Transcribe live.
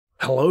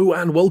Hello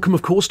and welcome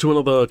of course to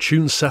another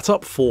tune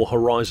setup for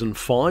Horizon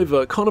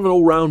 5, kind of an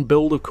all-round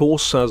build of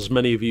course, as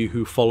many of you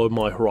who follow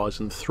my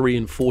Horizon 3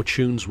 and 4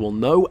 tunes will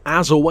know.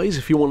 As always,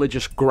 if you want to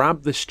just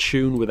grab this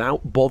tune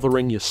without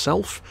bothering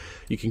yourself,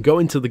 you can go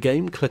into the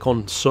game, click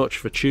on search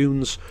for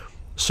tunes,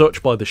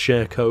 search by the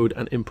share code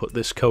and input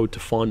this code to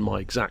find my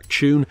exact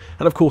tune,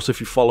 and of course if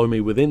you follow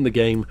me within the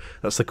game,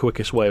 that's the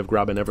quickest way of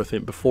grabbing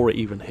everything before it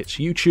even hits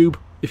YouTube.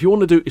 If you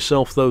want to do it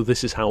yourself though,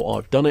 this is how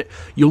I've done it.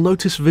 You'll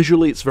notice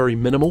visually it's very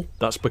minimal.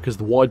 That's because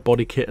the wide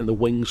body kit and the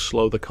wings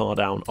slow the car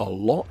down a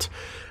lot,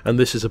 and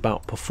this is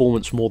about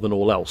performance more than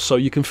all else. So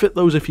you can fit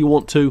those if you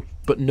want to,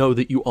 but know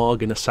that you are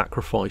going to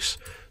sacrifice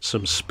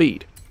some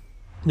speed.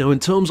 Now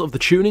in terms of the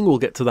tuning, we'll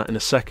get to that in a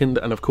second,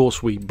 and of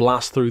course we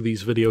blast through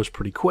these videos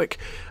pretty quick,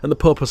 and the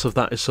purpose of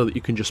that is so that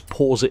you can just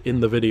pause it in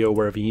the video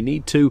wherever you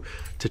need to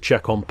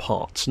check on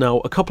parts. Now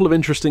a couple of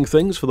interesting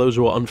things for those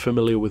who are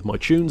unfamiliar with my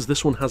tunes.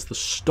 This one has the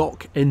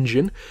stock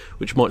engine,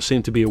 which might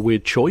seem to be a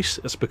weird choice.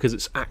 It's because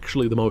it's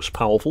actually the most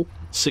powerful,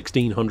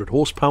 1600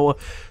 horsepower.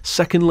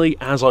 Secondly,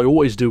 as I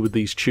always do with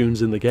these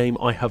tunes in the game,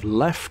 I have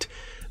left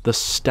the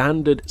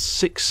standard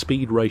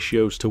 6-speed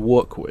ratios to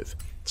work with.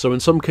 So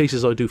in some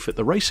cases I do fit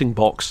the racing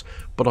box,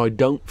 but I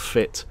don't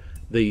fit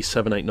the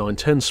 7, 8, 9,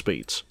 10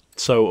 speeds.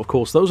 So of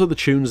course those are the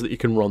tunes that you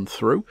can run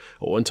through,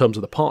 or in terms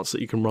of the parts that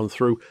you can run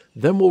through.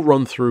 Then we'll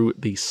run through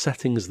the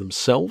settings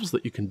themselves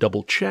that you can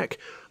double check,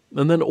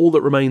 and then all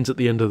that remains at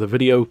the end of the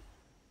video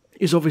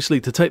is obviously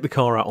to take the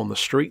car out on the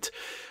street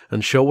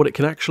and show what it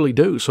can actually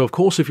do. So of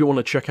course if you want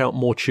to check out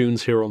more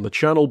tunes here on the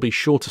channel, be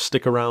sure to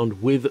stick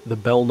around with the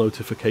bell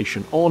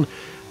notification on.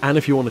 And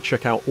if you want to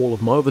check out all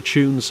of my other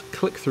tunes,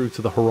 click through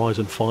to the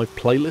Horizon 5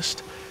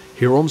 playlist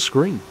here on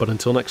screen. But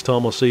until next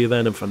time, I'll see you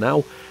then, and for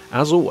now,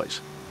 as always,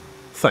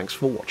 thanks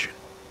for watching.